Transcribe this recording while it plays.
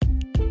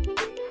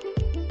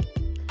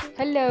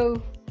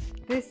Hello,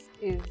 this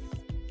is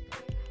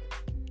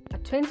a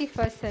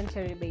 21st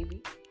century baby,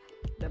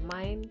 the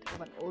mind of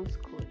an old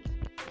school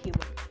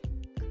human.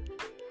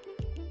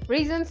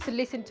 Reasons to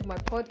listen to my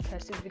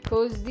podcast is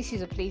because this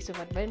is a place of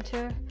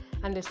adventure,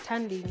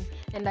 understanding,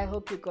 and I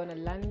hope you're gonna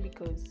learn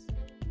because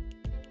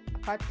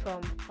apart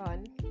from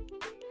fun,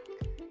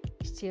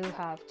 you still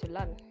have to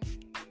learn.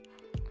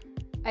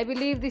 I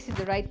believe this is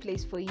the right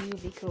place for you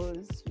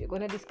because we're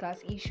gonna discuss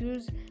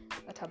issues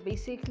that are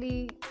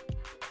basically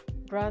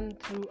run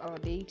through our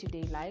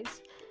day-to-day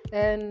lives,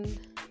 and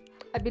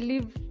I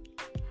believe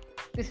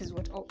this is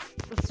what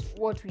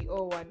we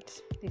all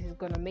want. This is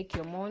gonna make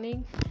your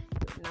morning,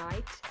 your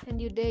night,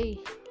 and your day